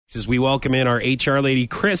Says we welcome in our HR lady,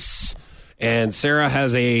 Chris. And Sarah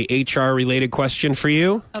has a HR-related question for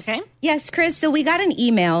you. Okay. Yes, Chris. So we got an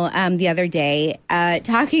email the other day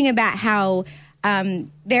talking about how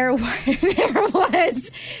there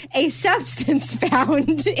was a substance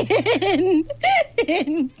found in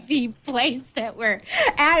the place that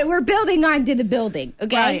we're building onto the building.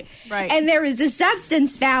 Okay, right. And there was a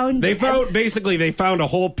substance found. They found a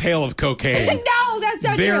whole pail of cocaine. No, that's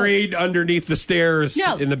not buried true. underneath the stairs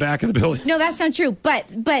in the back of the building. No, that's not true. But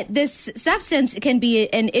this substance can be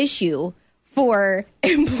an issue for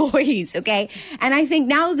employees, okay? And I think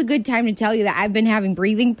now is a good time to tell you that I've been having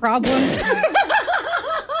breathing problems.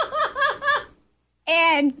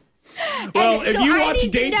 If you watch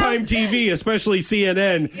daytime TV, especially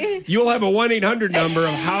CNN, you'll have a 1-800 number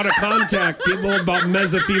of how to contact people about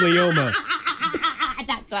mesothelioma.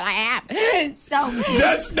 That's what I have. So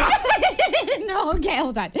that's not. No, okay,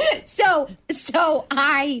 hold on. So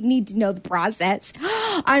I need to know the process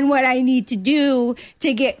on what I need to do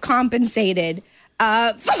to get compensated.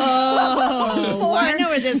 I know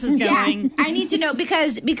where this is going. Yeah, I need to know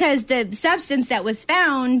because the substance that was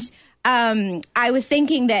found. I was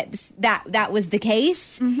thinking that was the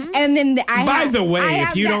case, and then By the way,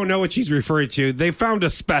 if you don't know what she's referring to, they found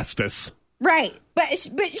asbestos. Right, but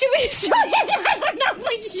should we? I don't know if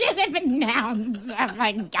we should have announced. Oh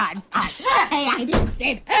my God! Hey, I didn't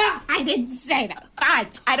say that. I didn't say that.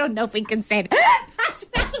 But I don't know if we can say that. That's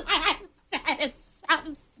why I said it's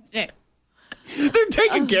substance. They're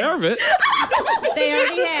taking care of it. They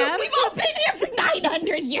already have. We've all been here for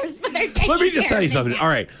 900 years, but they're taking care of it. Let me just tell you something. All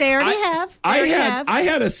right. They already have. I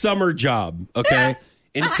had a summer job, okay,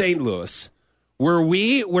 in St. Louis, where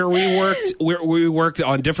we worked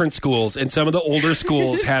on different schools, and some of the older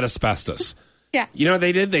schools had asbestos. Yeah. You know what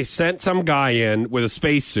they did? They sent some guy in with a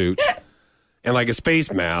spacesuit and like a space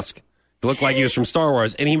mask. It looked like he was from Star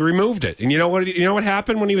Wars, and he removed it. And you know what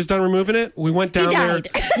happened when he was done removing it? We went down there.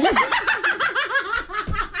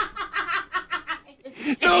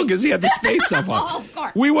 No, because he had the space stuff on. Oh, of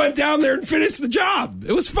course. We went down there and finished the job.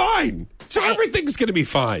 It was fine. So everything's going to be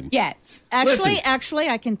fine. Yes. Actually,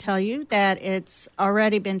 I can tell you that it's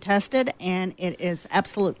already been tested, and it is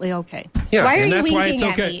absolutely okay. Yeah, why are and you that's why winking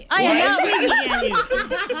it's okay. at me? I am not winking at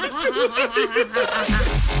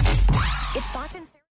you.